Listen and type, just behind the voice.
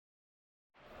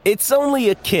It's only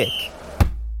a kick,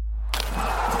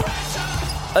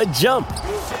 a jump,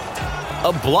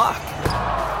 a block.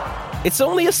 It's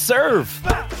only a serve.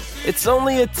 It's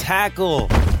only a tackle,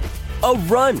 a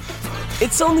run.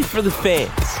 It's only for the fans.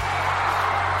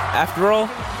 After all,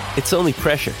 it's only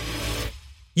pressure.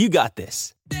 You got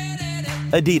this.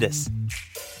 Adidas.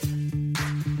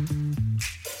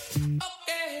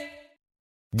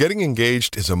 Getting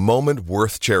engaged is a moment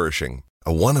worth cherishing.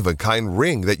 A one-of-a-kind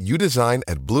ring that you design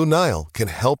at Blue Nile can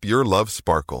help your love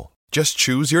sparkle. Just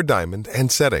choose your diamond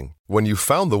and setting. When you've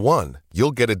found the one, you'll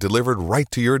get it delivered right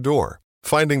to your door.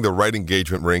 Finding the right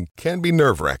engagement ring can be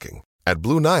nerve-wracking. At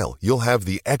Blue Nile, you'll have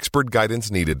the expert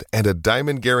guidance needed and a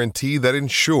diamond guarantee that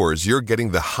ensures you're getting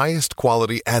the highest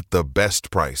quality at the best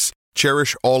price.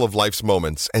 Cherish all of life's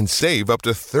moments and save up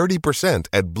to 30%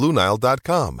 at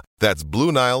BlueNile.com. That's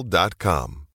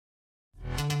BlueNile.com.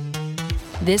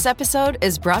 This episode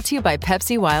is brought to you by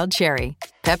Pepsi Wild Cherry.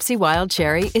 Pepsi Wild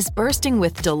Cherry is bursting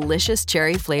with delicious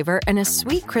cherry flavor and a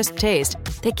sweet, crisp taste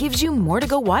that gives you more to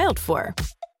go wild for.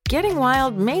 Getting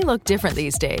wild may look different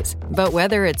these days, but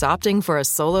whether it's opting for a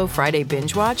solo Friday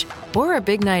binge watch or a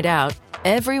big night out,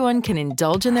 everyone can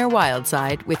indulge in their wild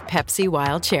side with Pepsi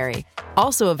Wild Cherry.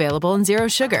 Also available in Zero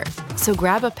Sugar. So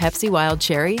grab a Pepsi Wild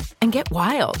Cherry and get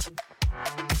wild.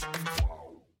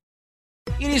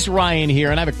 It is Ryan here,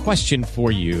 and I have a question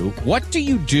for you. What do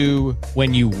you do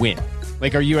when you win?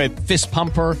 Like, are you a fist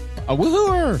pumper, a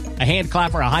woo-hooer, a hand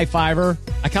clapper, a high fiver?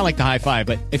 I kind of like the high five,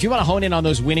 but if you want to hone in on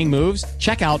those winning moves,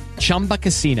 check out Chumba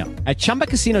Casino. At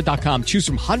ChumbaCasino.com, choose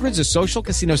from hundreds of social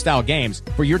casino-style games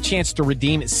for your chance to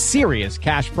redeem serious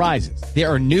cash prizes. There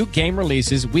are new game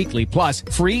releases weekly, plus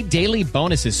free daily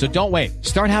bonuses, so don't wait.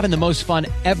 Start having the most fun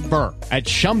ever at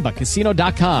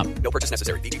ChumbaCasino.com. No purchase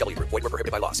necessary. VGW. Void where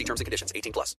prohibited by law. See terms and conditions.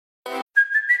 18+.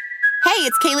 Hey,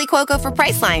 it's Kaylee Cuoco for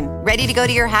Priceline. Ready to go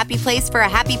to your happy place for a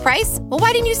happy price? Well,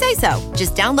 why didn't you say so?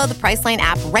 Just download the Priceline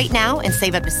app right now and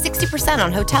save up to 60%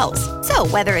 on hotels. So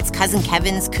whether it's Cousin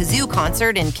Kevin's Kazoo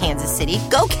Concert in Kansas City,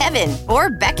 go Kevin, or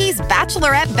Becky's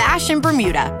Bachelorette Bash in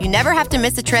Bermuda, you never have to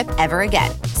miss a trip ever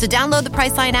again. So download the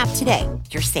Priceline app today.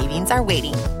 Your savings are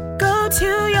waiting. Go to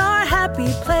your happy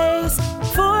place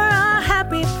for a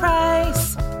happy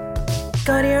price.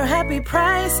 Go to your happy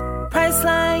price,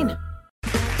 Priceline.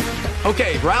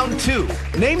 Okay, round two.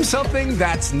 Name something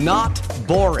that's not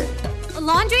boring. A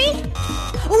laundry?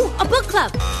 Ooh, a book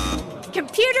club.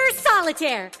 Computer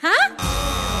solitaire, huh?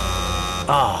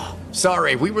 Ah,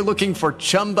 sorry, we were looking for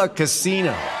Chumba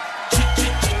Casino.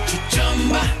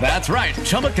 That's right,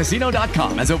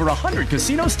 ChumbaCasino.com has over 100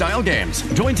 casino-style games.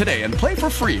 Join today and play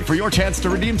for free for your chance to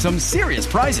redeem some serious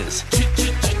prizes.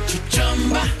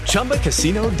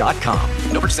 ChumbaCasino.com.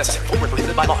 No purchase necessary. Void where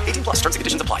prohibited by law. 18+. Terms and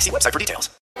conditions apply. See website for details.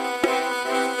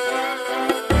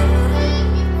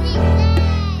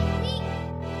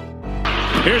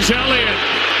 Here's Elliott.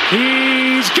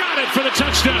 He's got it for the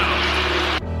touchdown.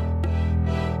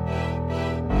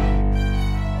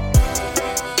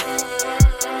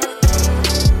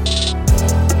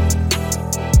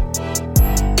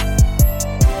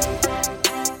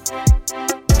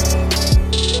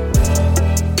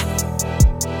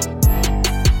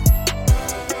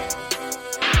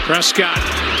 Prescott.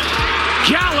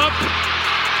 Gallup.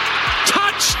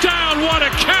 Touchdown. What a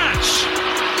catch.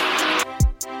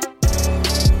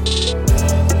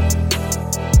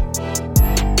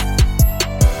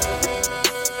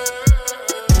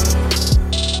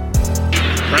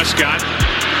 Prescott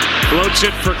floats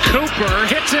it for Cooper,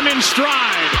 hits him in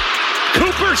stride.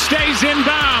 Cooper stays in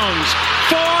bounds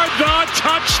for the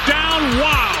touchdown.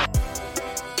 Wow.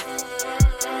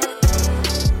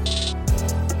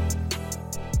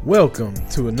 Welcome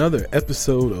to another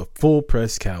episode of Full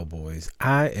Press Cowboys.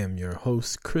 I am your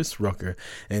host, Chris Rucker,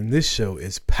 and this show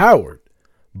is powered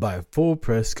by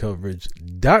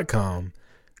FullPressCoverage.com.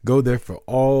 Go there for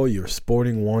all your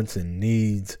sporting wants and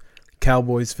needs.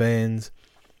 Cowboys fans,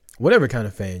 whatever kind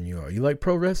of fan you are. You like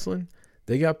pro wrestling?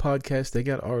 They got podcasts. They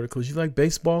got articles. You like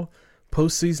baseball?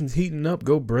 Postseason's heating up.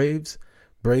 Go Braves.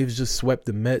 Braves just swept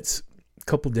the Mets a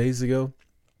couple days ago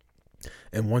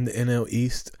and won the NL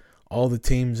East. All the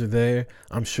teams are there.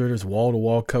 I'm sure there's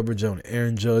wall-to-wall coverage on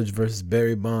Aaron Judge versus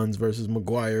Barry Bonds versus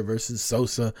McGuire versus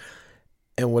Sosa.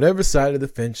 And whatever side of the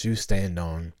fence you stand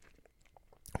on,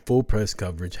 Full Press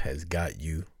Coverage has got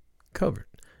you covered.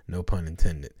 No pun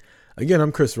intended. Again,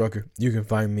 I'm Chris Rucker. You can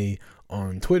find me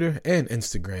on Twitter and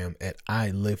Instagram at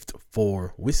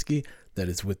iLift4Whiskey. That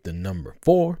is with the number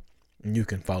 4. And you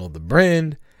can follow the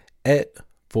brand at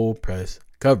Full Press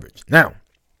Coverage. Now,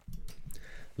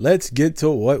 let's get to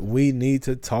what we need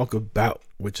to talk about,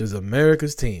 which is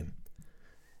America's team.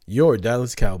 Your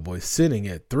Dallas Cowboys sitting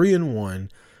at 3-1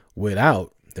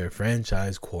 without their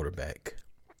franchise quarterback.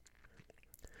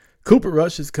 Cooper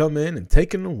Rush has come in and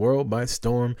taken the world by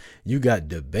storm. You got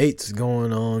debates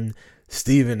going on.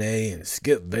 Stephen A. and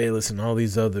Skip Bayless and all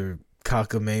these other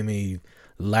cockamamie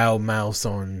loudmouths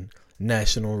on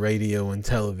national radio and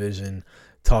television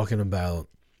talking about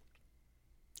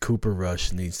Cooper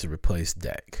Rush needs to replace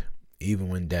Dak. Even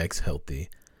when Dak's healthy,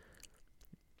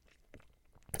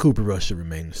 Cooper Rush should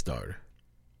remain the starter.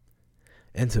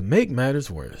 And to make matters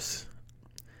worse,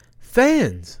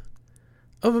 fans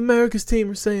of America's team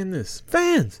are saying this.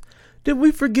 Fans, did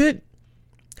we forget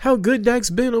how good Dak's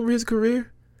been over his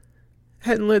career?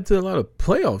 Hadn't led to a lot of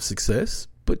playoff success,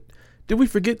 but did we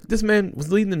forget this man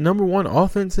was leading the number one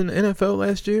offense in the NFL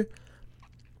last year?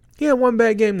 He had one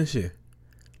bad game this year.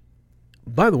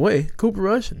 By the way, Cooper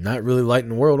Rush, not really lighting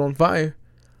the world on fire.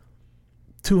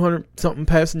 200-something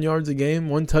passing yards a game,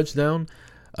 1 touchdown,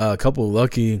 a couple of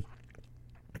lucky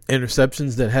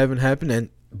interceptions that haven't happened. And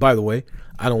by the way,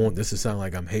 I don't want this to sound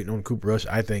like I'm hating on Cooper Rush.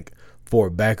 I think for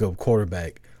a backup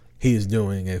quarterback, he is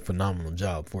doing a phenomenal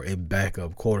job for a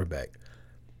backup quarterback.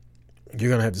 You're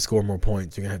going to have to score more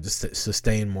points. You're going to have to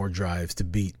sustain more drives to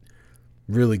beat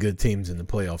really good teams in the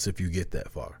playoffs if you get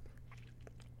that far.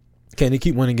 Can he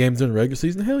keep winning games in the regular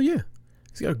season? Hell yeah.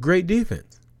 He's got a great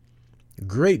defense.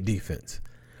 Great defense.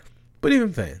 But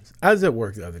even fans, I was at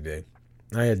work the other day.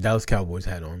 I had a Dallas Cowboys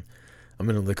hat on. I'm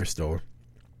in a liquor store.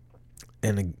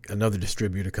 And another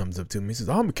distributor comes up to me. He says,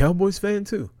 I'm a Cowboys fan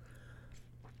too.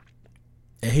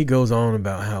 And he goes on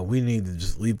about how we need to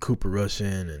just leave Cooper Rush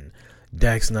in. And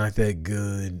Dak's not that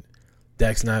good.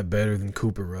 Dak's not better than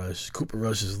Cooper Rush. Cooper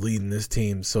Rush is leading this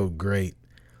team so great.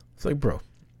 It's like, bro,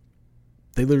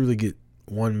 they literally get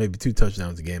 1, maybe 2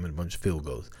 touchdowns a game and a bunch of field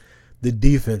goals. The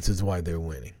defense is why they're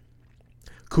winning.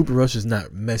 Cooper Rush is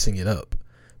not messing it up,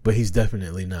 but he's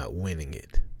definitely not winning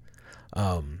it.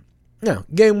 Now,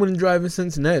 game-winning drive in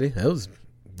Cincinnati, that was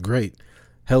great.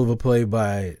 Hell of a play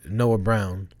by Noah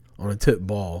Brown on a tip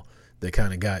ball that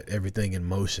kind of got everything in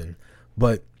motion.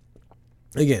 But,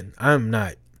 again, I'm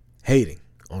not hating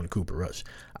on Cooper Rush.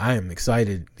 I am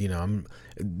excited. You know,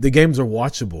 the games are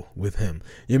watchable with him.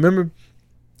 You remember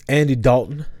Andy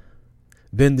Dalton,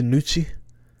 Ben DiNucci,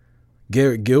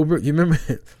 Garrett Gilbert? You remember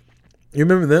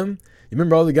them? You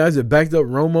remember all the guys that backed up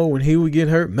Romo when he would get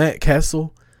hurt? Matt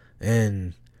Castle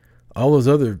and all those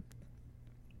other,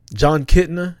 John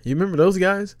Kitna. You remember those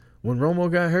guys when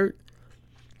Romo got hurt?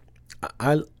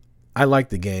 I like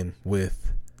the game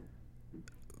with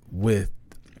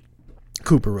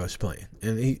Cooper Rush playing.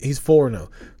 And he's 4-0.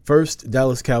 First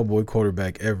Dallas Cowboy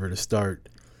quarterback ever to start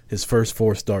his first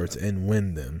 4 starts and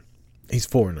win them. He's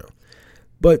 4-0.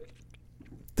 But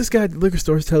this guy at the liquor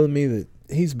store is telling me that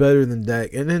he's better than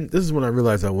Dak. And then this is when I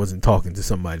realized I wasn't talking to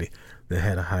somebody that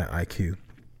had a high IQ.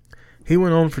 He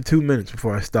went on for 2 minutes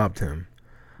before I stopped him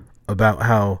about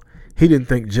how he didn't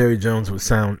think Jerry Jones would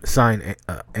sign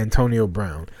Antonio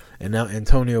Brown. And now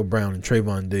Antonio Brown and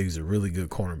Trayvon Diggs are really good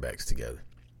cornerbacks together.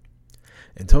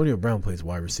 Antonio Brown plays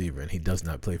wide receiver, and he does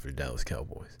not play for the Dallas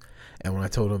Cowboys. And when I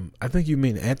told him, I think you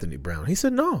mean Anthony Brown, he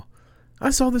said, no, I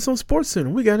saw this on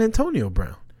SportsCenter. We got Antonio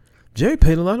Brown. Jerry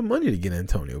paid a lot of money to get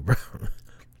Antonio Brown.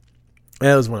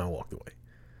 That was when I walked away.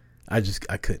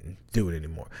 I couldn't do it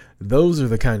anymore. Those are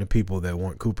the kind of people that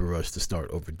want Cooper Rush to start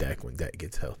over Dak when Dak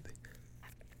gets healthy.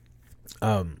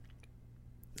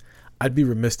 I'd be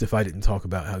remiss if I didn't talk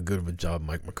about how good of a job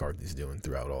Mike McCarthy's doing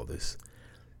throughout all this.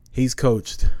 He's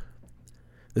coached.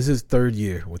 This is his 3rd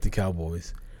year with the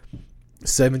Cowboys.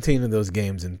 17 of those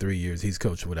games in 3 years he's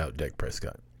coached without Dak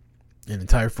Prescott. An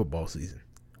entire football season.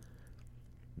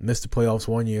 Missed the playoffs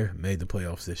 1 year, made the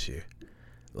playoffs this year.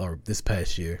 Or this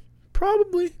past year.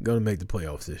 Probably going to make the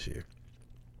playoffs this year.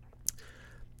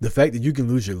 The fact that you can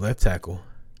lose your left tackle,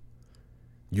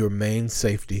 your main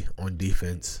safety on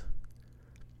defense,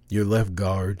 your left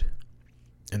guard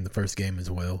in the first game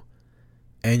as well,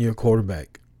 and your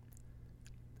quarterback,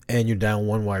 and you're down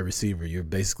 1 wide receiver. You're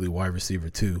basically wide receiver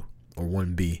 2 or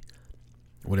 1B,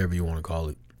 whatever you want to call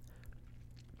it.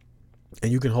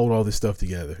 And you can hold all this stuff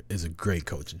together is a great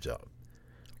coaching job.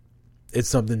 It's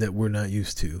something that we're not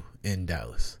used to in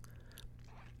Dallas.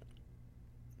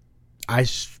 I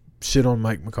shit on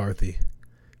Mike McCarthy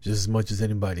just as much as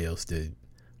anybody else did,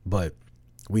 but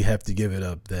we have to give it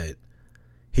up that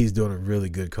he's doing a really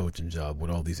good coaching job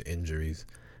with all these injuries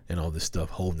and all this stuff,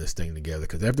 holding this thing together.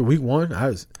 Because after week 1, I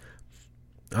was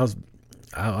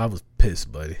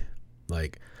pissed, buddy.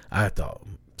 Like, I thought,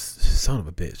 son of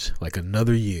a bitch, like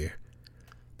another year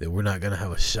that we're not gonna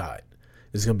have a shot.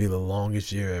 It's gonna be the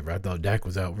longest year ever. I thought Dak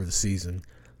was out for the season,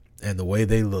 and the way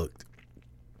they looked,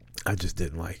 I just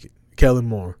didn't like it. Kellen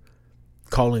Moore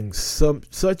calling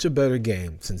such a better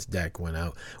game since Dak went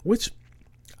out, which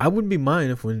I wouldn't be mad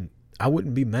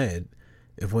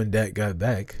if when Dak got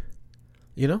back,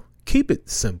 keep it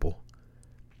simple.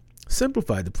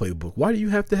 Simplify the playbook. Why do you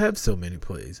have to have so many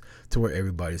plays to where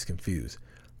everybody's confused?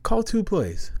 Call 2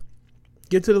 plays.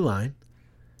 Get to the line.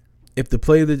 If the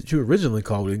play that you originally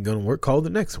called isn't going to work, call the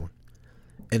next one.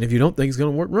 And if you don't think it's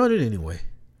going to work, run it anyway.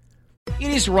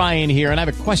 It is Ryan here, and I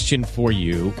have a question for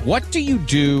you. What do you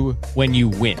do when you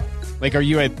win? Like, are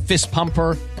you a fist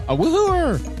pumper, a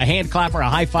woohooer, a hand clapper, a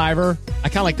high fiver? I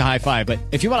kind of like the high five, but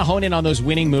if you want to hone in on those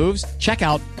winning moves, check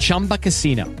out Chumba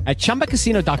Casino. At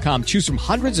ChumbaCasino.com, choose from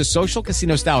hundreds of social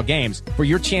casino-style games for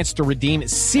your chance to redeem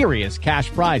serious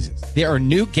cash prizes. There are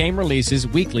new game releases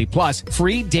weekly, plus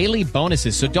free daily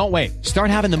bonuses. So don't wait. Start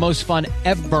having the most fun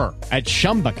ever at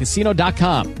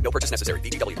ChumbaCasino.com. No purchase necessary.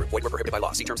 VGW. Void where prohibited by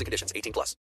law. See terms and conditions.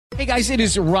 18+. Hey guys, it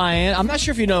is Ryan. I'm not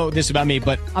sure if you know this about me,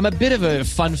 but I'm a bit of a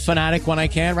fun fanatic when I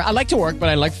can. I like to work, but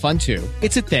I like fun too.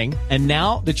 It's a thing. And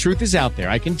now the truth is out there.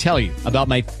 I can tell you about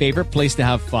my favorite place to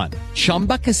have fun.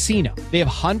 Chumba Casino. They have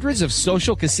hundreds of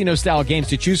social casino style games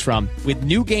to choose from with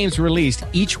new games released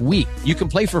each week. You can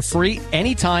play for free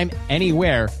anytime,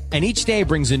 anywhere. And each day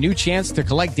brings a new chance to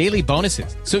collect daily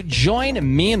bonuses. So join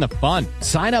me in the fun.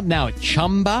 Sign up now at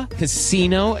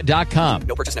ChumbaCasino.com.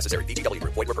 No purchase necessary. VGW.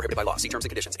 Void where prohibited by law. See terms and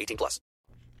conditions. 18+.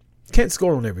 Can't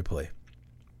score on every play.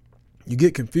 You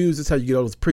get confused. That's how you get all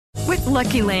those With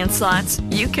Lucky Land Slots,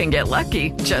 you can get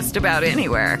lucky just about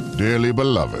anywhere. Dearly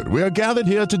beloved, we are gathered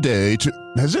here today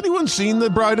to... Has anyone seen the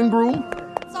bride and groom?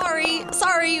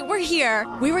 Sorry, we're here.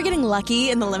 We were getting lucky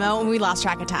in the limo and we lost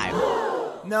track of time.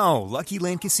 No, Lucky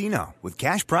Land Casino, with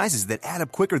cash prizes that add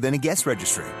up quicker than a guest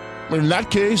registry. In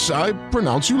that case, I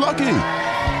pronounce you lucky.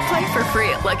 Play for free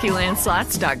at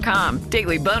LuckyLandSlots.com.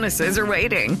 Daily bonuses are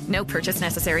waiting. No purchase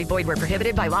necessary. Void where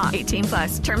prohibited by law.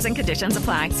 18+. Terms and conditions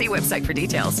apply. See website for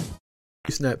details.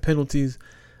 Snap penalties,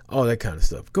 all that kind of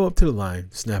stuff. Go up to the line,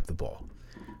 snap the ball.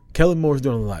 Kellen Moore's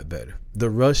doing a lot better. The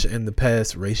rush and the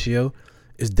pass ratio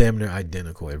is damn near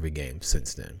identical every game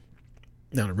since then.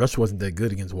 Now, the rush wasn't that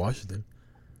good against Washington,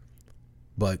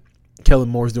 but Kellen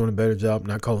Moore's doing a better job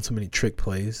not calling so many trick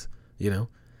plays.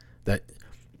 That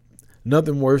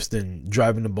nothing worse than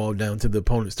driving the ball down to the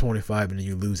opponent's 25 and then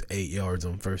you lose 8 yards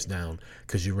on first down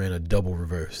because you ran a double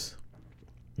reverse.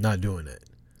 Not doing that.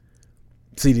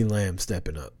 CeeDee Lamb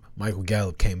stepping up. Michael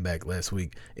Gallup came back last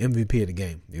week. MVP of the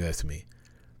game, you ask me.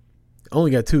 Only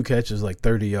got 2 catches, like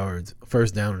 30 yards,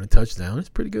 first down and a touchdown. It's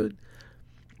pretty good.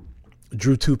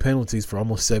 Drew 2 penalties for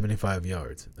almost 75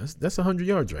 yards. That's 100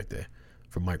 yards right there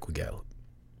for Michael Gallup.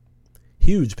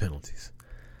 Huge penalties.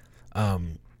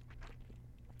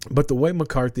 But the way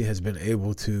McCarthy has been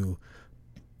able to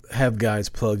have guys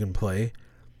plug and play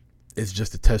is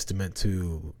just a testament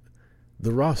to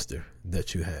the roster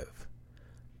that you have.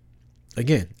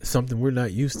 Again, something we're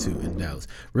not used to in Dallas.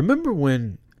 Remember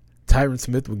when Tyron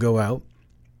Smith would go out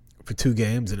for 2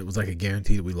 games and it was like a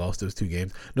guarantee that we lost those 2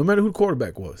 games, no matter who the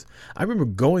quarterback was? I remember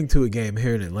going to a game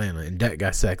here in Atlanta and Dak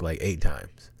got sacked like 8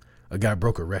 times. A guy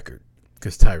broke a record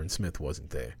because Tyron Smith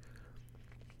wasn't there.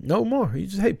 No more. You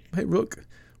just, hey, Rook,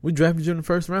 we drafted you in the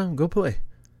first round. Go play.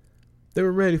 They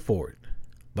were ready for it.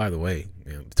 By the way,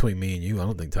 between me and you, I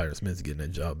don't think Tyron Smith's getting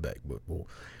that job back, but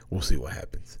we'll see what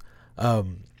happens.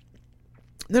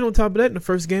 Then on top of that, in the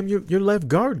first game, your left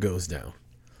guard goes down,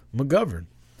 McGovern.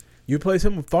 You replace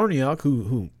him with Farniok,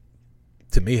 who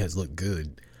to me has looked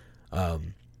good, but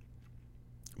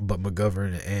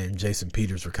McGovern and Jason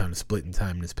Peters were kind of splitting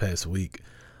time this past week.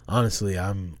 Honestly,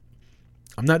 I'm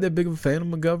not that big of a fan of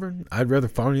McGovern. I'd rather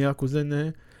Farniok was in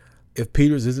there. If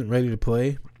Peters isn't ready to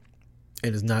play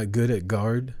and is not good at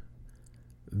guard,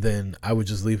 then I would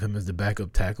just leave him as the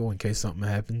backup tackle in case something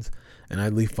happens. And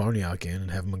I'd leave Farniok in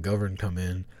and have McGovern come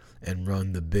in and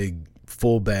run the big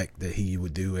fullback that he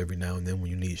would do every now and then when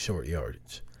you need short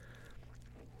yardage.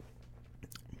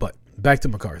 But back to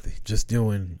McCarthy, just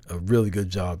doing a really good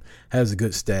job. Has a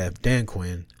good staff. Dan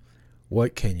Quinn,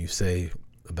 what can you say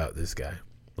about this guy?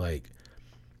 Like,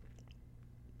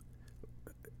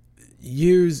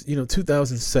 years,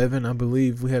 2007, I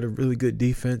believe we had a really good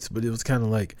defense, but it was kind of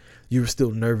like you were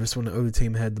still nervous when the other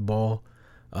team had the ball.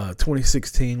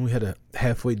 2016, we had a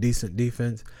halfway decent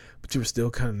defense, but you were still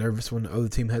kind of nervous when the other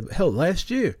team had. Hell, last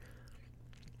year,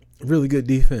 really good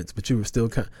defense, but you were still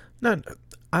kind of not.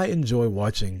 I enjoy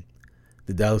watching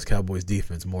the Dallas Cowboys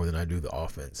defense more than I do the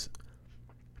offense.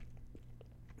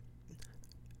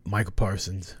 Michael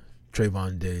Parsons,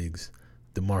 Trayvon Diggs,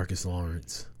 DeMarcus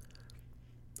Lawrence.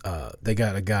 They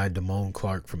got a guy, Damone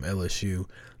Clark from LSU,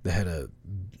 that had a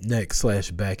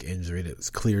neck/back injury that was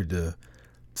cleared to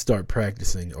start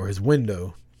practicing, or his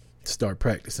window start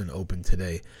practicing open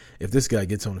today. If this guy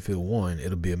gets on the field, 1,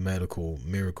 it'll be a medical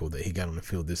miracle that he got on the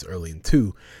field this early. And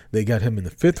 2, they got him in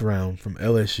the 5th round from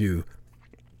LSU.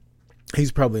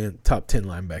 He's probably in the top 10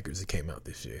 linebackers that came out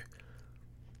this year.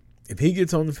 If he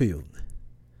gets on the field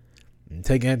and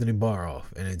take Anthony Barr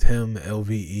off, and it's him,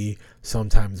 LVE,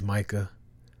 sometimes Micah,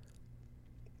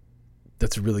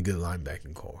 that's a really good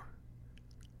linebacking core.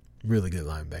 Really good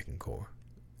linebacking core.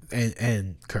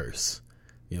 And Curse,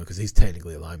 because he's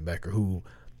technically a linebacker who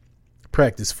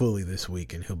practiced fully this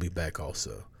week, and he'll be back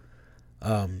also.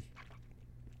 Only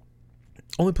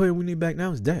player we need back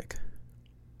now is Dak.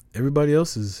 Everybody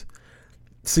else is...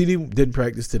 CD didn't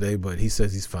practice today, but he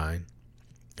says he's fine.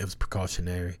 It was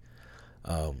precautionary.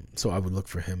 So I would look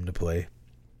for him to play.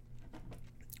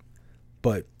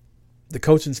 But the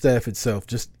coaching staff itself,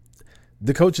 just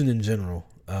the coaching in general,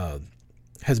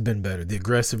 has been better. The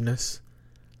aggressiveness,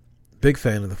 big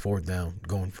fan of the 4th down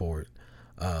going forward.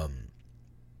 And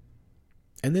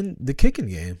then the kicking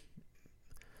game.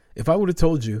 If I would have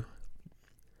told you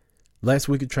last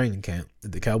week at training camp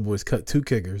that the Cowboys cut 2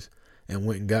 kickers and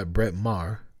went and got Brett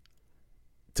Maher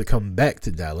to come back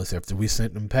to Dallas after we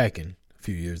sent him packing a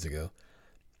few years ago,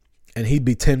 and he'd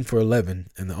be 10 for 11,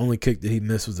 and the only kick that he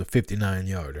missed was a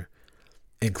 59-yarder,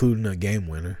 including a game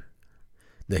winner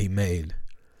that he made,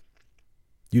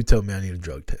 you told me I need a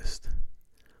drug test.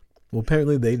 Well,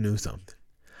 apparently they knew something.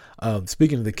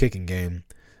 Speaking of the kicking game,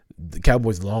 the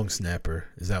Cowboys' long snapper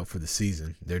is out for the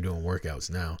season. They're doing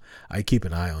workouts now. I keep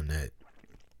an eye on that.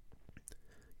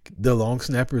 The long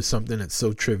snapper is something that's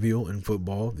so trivial in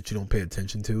football that you don't pay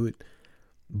attention to it.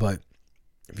 But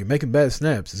if you're making bad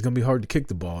snaps, it's going to be hard to kick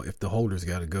the ball if the holder's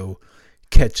got to go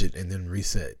catch it and then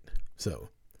reset. So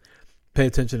pay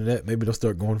attention to that. Maybe they'll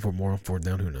start going for more on 4th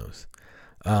down. Who knows?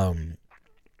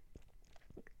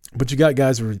 But you got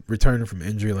guys returning from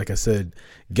injury. Like I said,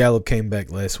 Gallup came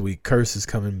back last week. Curse is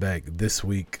coming back this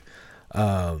week.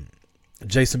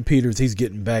 Jason Peters, he's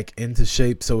getting back into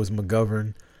shape. So is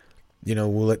McGovern.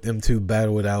 We'll let them 2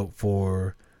 battle it out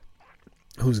for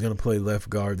who's going to play left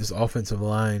guard. This offensive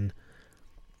line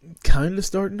kind of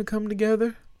starting to come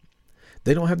together.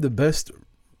 They don't have the best.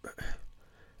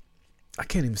 I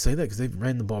can't even say that because they've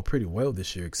ran the ball pretty well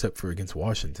this year, except for against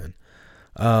Washington.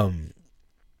 The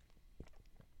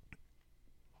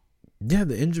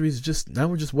injuries now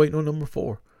we're just waiting on number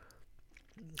 4.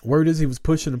 Word is he was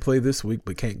pushing to play this week,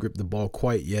 but can't grip the ball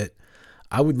quite yet.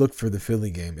 I would look for the Philly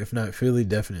game. If not Philly,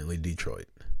 definitely Detroit.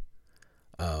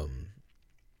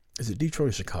 Is it Detroit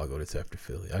or Chicago that's after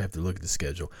Philly? I'd have to look at the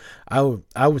schedule.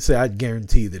 I would say I'd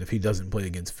guarantee that if he doesn't play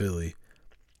against Philly,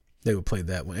 they would play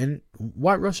that one. And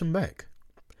why rush him back?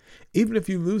 Even if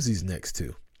you lose these next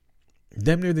 2,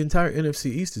 damn near the entire NFC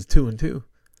East is 2-2.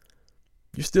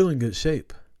 You're still in good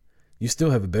shape. You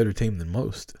still have a better team than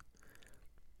most.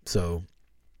 So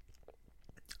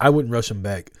I wouldn't rush him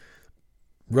back.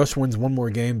 Rush wins one more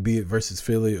game, be it versus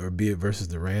Philly or be it versus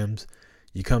the Rams.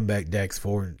 You come back, Dak's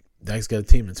got a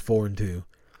team that's 4-2.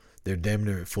 They're damn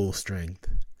near at full strength,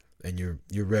 and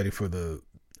you're ready for the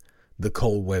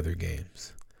cold weather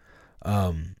games.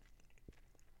 But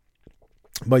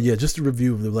yeah, just a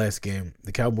review of the last game.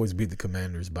 The Cowboys beat the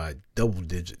Commanders by double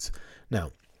digits.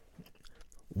 Now,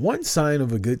 one sign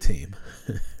of a good team.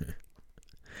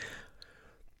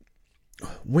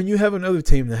 When you have another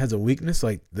team that has a weakness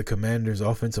like the Commanders'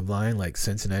 offensive line, like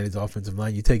Cincinnati's offensive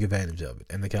line, you take advantage of it.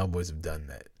 And the Cowboys have done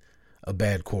that. A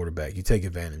bad quarterback, you take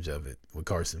advantage of it with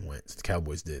Carson Wentz. The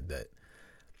Cowboys did that.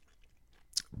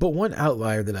 But one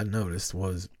outlier that I noticed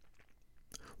was,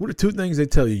 what are 2 things they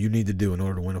tell you need to do in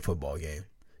order to win a football game?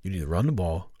 You need to run the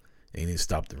ball, and you need to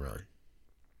stop the run.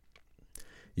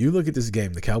 You look at this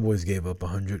game, the Cowboys gave up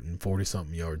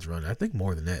 140-something yards running. I think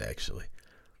more than that, actually.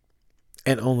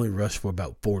 And only rushed for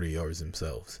about 40 yards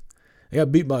themselves. They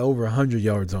got beat by over 100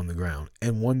 yards on the ground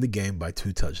and won the game by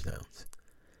 2 touchdowns.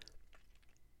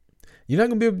 You're not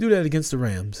going to be able to do that against the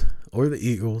Rams or the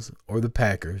Eagles or the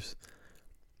Packers.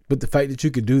 But the fact that you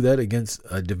could do that against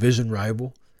a division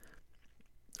rival,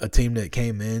 a team that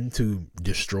came in to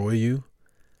destroy you,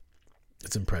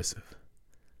 it's impressive.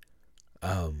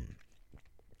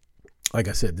 Like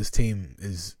I said, this team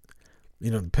is...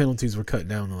 the penalties were cut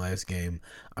down in the last game.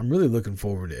 I'm really looking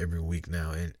forward to every week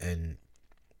now, and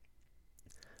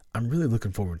I'm really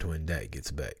looking forward to when Dak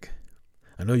gets back.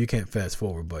 I know you can't fast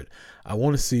forward, but I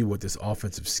want to see what this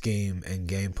offensive scheme and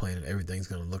game plan and everything's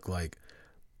going to look like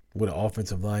with an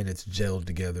offensive line that's gelled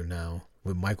together now,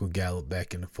 with Michael Gallup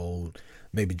back in the fold.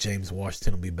 Maybe James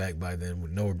Washington will be back by then,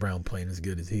 with Noah Brown playing as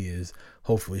good as he is.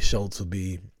 Hopefully Schultz will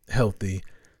be healthy,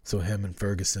 so him and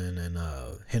Ferguson and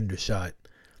Hendershot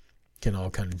can all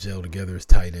kind of gel together as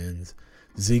tight ends.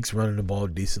 Zeke's running the ball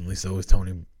decently, so is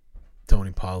Tony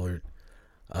Pollard.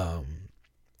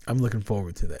 I'm looking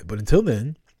forward to that. But until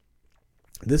then,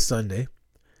 this Sunday,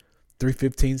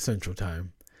 3:15 Central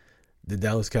Time, the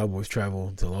Dallas Cowboys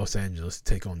travel to Los Angeles to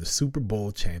take on the Super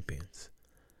Bowl champions.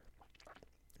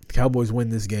 If the Cowboys win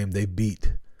this game, they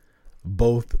beat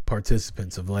both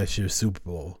participants of last year's Super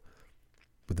Bowl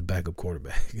with the backup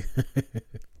quarterback.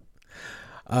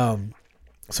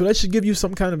 So that should give you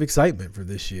some kind of excitement for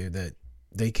this year that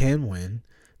they can win,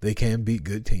 they can beat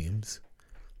good teams,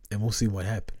 and we'll see what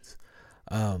happens.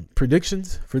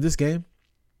 Predictions for this game.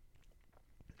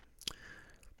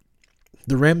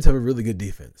 The Rams have a really good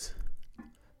defense.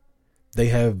 They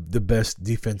have the best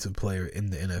defensive player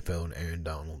in the NFL in Aaron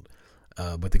Donald.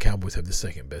 But the Cowboys have the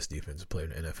second best defensive player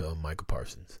in the NFL, Micah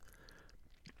Parsons.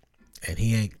 And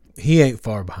he ain't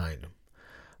far behind him.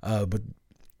 But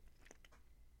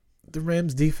the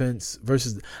Rams defense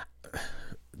versus,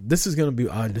 this is going to be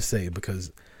odd to say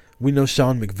because we know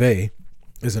Sean McVay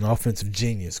is an offensive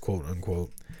genius, quote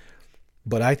unquote.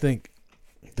 But I think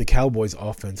the Cowboys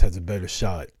offense has a better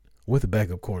shot with a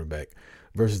backup quarterback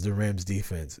versus the Rams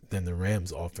defense than the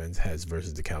Rams offense has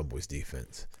versus the Cowboys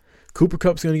defense. Cooper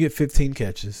Kupp's going to get 15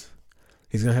 catches.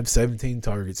 He's going to have 17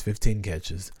 targets, 15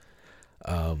 catches.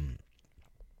 Higbee's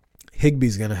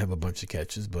going to have a bunch of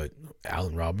catches, but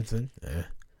Allen Robinson,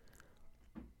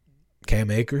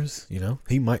 Cam Akers,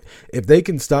 he might. If they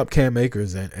can stop Cam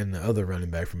Akers and the other running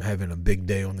back from having a big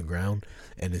day on the ground,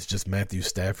 and it's just Matthew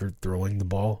Stafford throwing the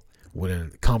ball with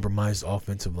a compromised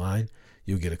offensive line,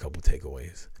 you'll get a couple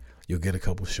takeaways. You'll get a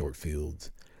couple short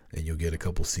fields, and you'll get a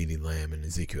couple CeeDee Lamb and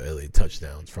Ezekiel Elliott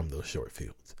touchdowns from those short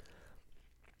fields.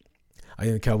 I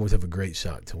think the Cowboys have a great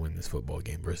shot to win this football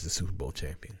game versus the Super Bowl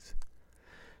champions.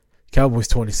 Cowboys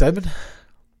 27,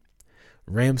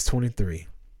 Rams 23.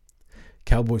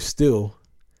 Cowboys still,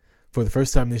 for the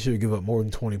first time this year, give up more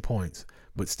than 20 points,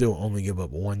 but still only give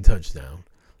up one touchdown.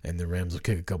 And the Rams will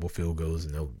kick a couple field goals,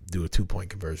 and they'll do a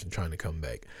 2-point conversion trying to come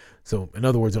back. So, in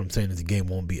other words, what I'm saying is the game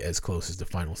won't be as close as the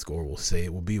final score will say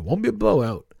it will be. It won't be a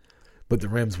blowout, but the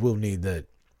Rams will need that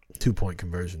 2-point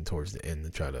conversion towards the end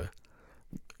to try to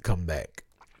come back.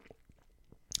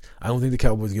 I don't think the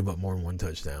Cowboys give up more than one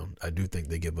touchdown. I do think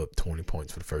they give up 20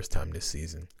 points for the first time this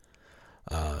season.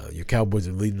 Your Cowboys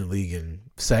are leading the league in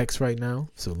sacks right now,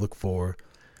 so look for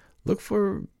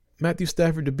Matthew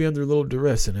Stafford to be under a little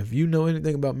duress. And if you know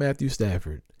anything about Matthew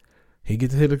Stafford, he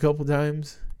gets hit a couple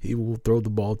times, he will throw the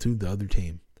ball to the other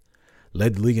team.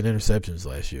 Led the league in interceptions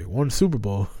last year. Won the Super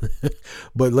Bowl,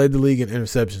 but led the league in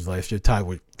interceptions last year, tied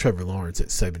with Trevor Lawrence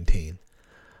at 17.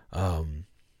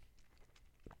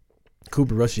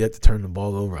 Cooper Rush yet to turn the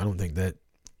ball over. I don't think that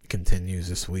continues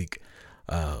this week.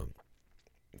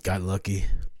 Got lucky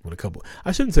with a couple.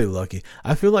 I shouldn't say lucky.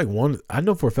 I feel like I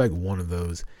know for a fact one of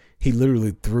those, he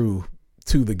literally threw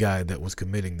to the guy that was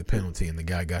committing the penalty, and the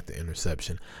guy got the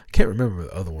interception. I can't remember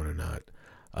the other one or not.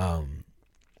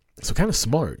 So kind of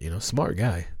smart, smart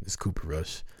guy, this Cooper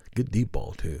Rush. Good deep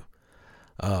ball, too.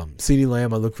 CeeDee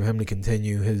Lamb, I look for him to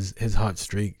continue his hot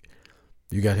streak.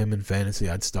 You got him in fantasy,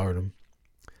 I'd start him.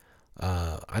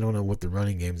 I don't know what the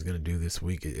running game is going to do this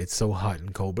week. It's so hot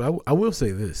and cold. But I will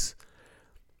say this.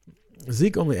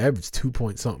 Zeke only averaged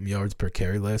 2-point-something yards per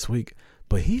carry last week,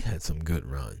 but he had some good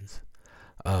runs.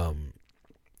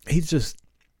 He's just,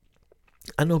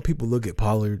 I know people look at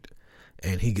Pollard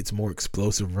and he gets more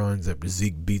explosive runs after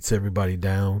Zeke beats everybody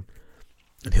down,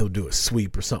 and he'll do a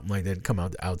sweep or something like that and come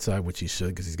out the outside, which he should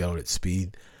because he's got all that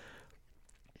speed.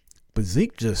 But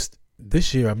Zeke just,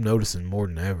 this year I'm noticing more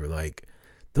than ever, like,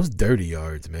 those dirty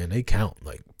yards, man, they count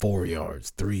like 4 yards,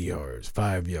 3 yards,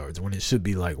 5 yards, when it should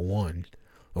be like 1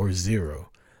 or 0.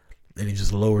 And he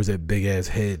just lowers that big-ass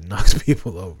head and knocks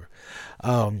people over.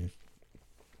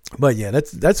 But, yeah,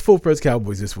 that's Full Press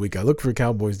Cowboys this week. I look for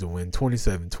Cowboys to win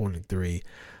 27-23.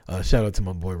 Shout out to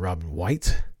my boy Robin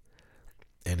White.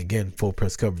 And, again,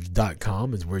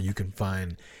 FullPressCoverage.com is where you can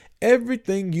find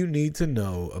everything you need to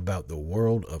know about the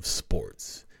world of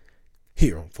sports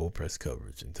here on Full Press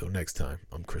Coverage. Until next time,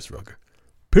 I'm Chris Rucker.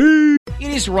 Peace.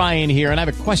 It is Ryan here, and I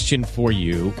have a question for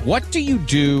you. What do you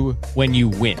do when you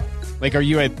win? Like, are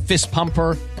you a fist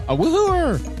pumper, a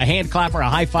woohooer, a hand clapper, a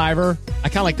high fiver? I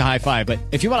kind of like the high five, but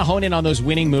if you want to hone in on those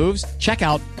winning moves, check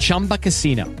out Chumba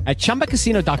Casino. At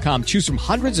ChumbaCasino.com, choose from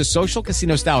hundreds of social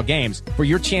casino-style games for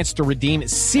your chance to redeem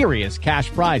serious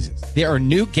cash prizes. There are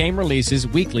new game releases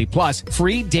weekly, plus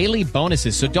free daily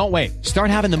bonuses. So don't wait. Start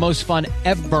having the most fun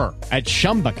ever at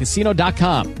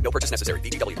ChumbaCasino.com. No purchase necessary.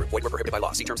 VGW. Void where prohibited by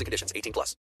law. See terms and conditions.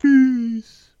 18+.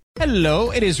 Peace.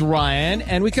 Hello, it is Ryan,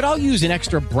 and we could all use an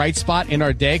extra bright spot in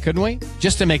our day, couldn't we?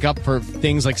 Just to make up for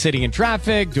things like sitting in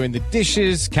traffic, doing the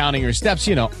dishes, counting your steps,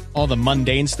 you know, all the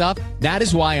mundane stuff. That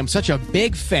is why I'm such a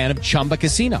big fan of Chumba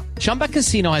Casino. Chumba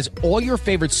Casino has all your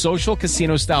favorite social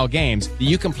casino-style games that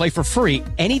you can play for free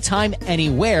anytime,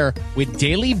 anywhere with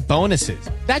daily bonuses.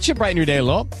 That should brighten your day a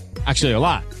little. Actually, a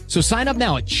lot. So sign up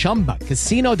now at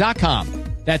ChumbaCasino.com.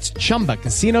 That's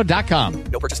ChumbaCasino.com.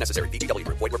 No purchase necessary. VGW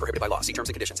Group. Void where prohibited by law. See terms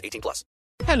and conditions. 18+.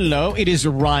 Hello, it is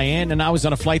Ryan, and I was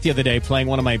on a flight the other day playing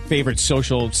one of my favorite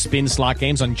social spin slot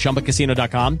games on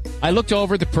ChumbaCasino.com. I looked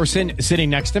over at the person sitting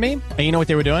next to me, and you know what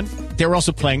they were doing? They were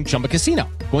also playing Chumba Casino.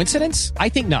 Coincidence? I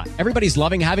think not. Everybody's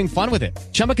loving having fun with it.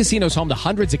 Chumba Casino is home to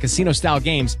hundreds of casino-style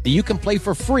games that you can play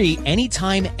for free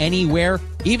anytime, anywhere,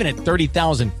 even at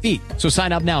 30,000 feet. So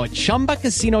sign up now at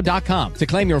ChumbaCasino.com to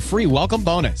claim your free welcome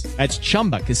bonus. That's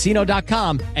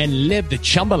ChumbaCasino.com and live the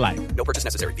Chumba life. No purchase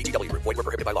necessary. VGW Group. Void where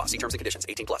prohibited by law. See terms and conditions.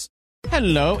 18+.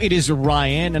 Hello, it is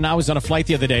Ryan, and I was on a flight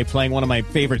the other day playing one of my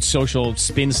favorite social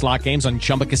spin slot games on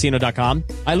ChumbaCasino.com.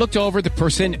 I looked over at the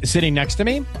person sitting next to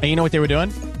me, and you know what they were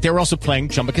doing? They were also playing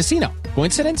Chumba Casino.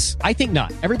 Coincidence? I think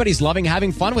not. Everybody's loving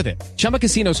having fun with it. Chumba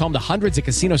Casino is home to hundreds of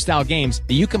casino-style games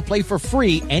that you can play for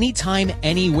free anytime,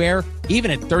 anywhere, even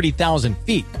at 30,000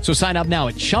 feet. So sign up now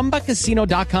at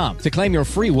ChumbaCasino.com to claim your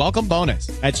free welcome bonus.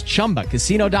 That's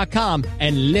ChumbaCasino.com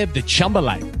and live the Chumba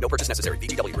life. No purchase necessary.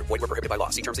 VGW Group. Void where prohibited by law.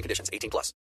 See terms and conditions.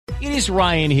 18+. It is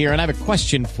Ryan here, and I have a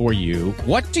question for you.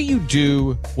 What do you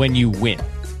do when you win?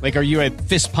 Like, are you a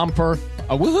fist pumper,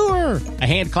 a woohooer, a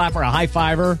hand clapper, a high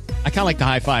fiver? I kind of like the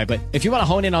high five, but if you want to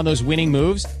hone in on those winning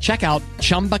moves, check out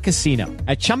Chumba Casino.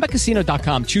 At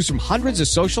ChumbaCasino.com, choose from hundreds of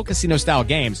social casino-style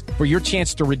games for your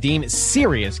chance to redeem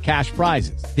serious cash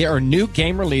prizes. There are new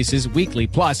game releases weekly,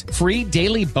 plus free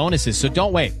daily bonuses, so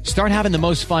don't wait. Start having the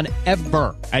most fun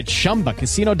ever at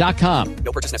ChumbaCasino.com.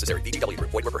 No purchase necessary. VGW Group.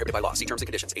 Void where prohibited by law. See terms and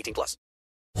conditions. 18+.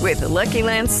 With the Lucky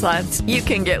Land Slots, you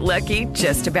can get lucky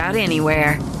just about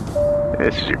anywhere.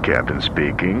 This is your captain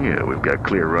speaking. We've got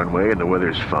clear runway and the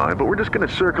weather's fine, but we're just going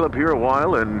to circle up here a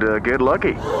while and get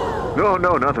lucky. No,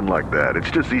 nothing like that.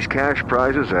 It's just these cash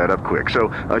prizes add up quick. So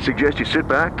I suggest you sit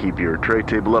back, keep your tray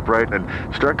table upright, and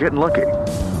start getting lucky.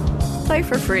 Play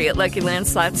for free at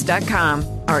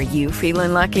LuckyLandSlots.com. Are you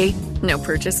feeling lucky? No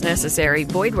purchase necessary.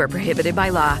 Void where prohibited by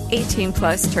law.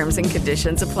 18+ terms and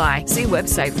conditions apply. See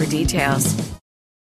website for details.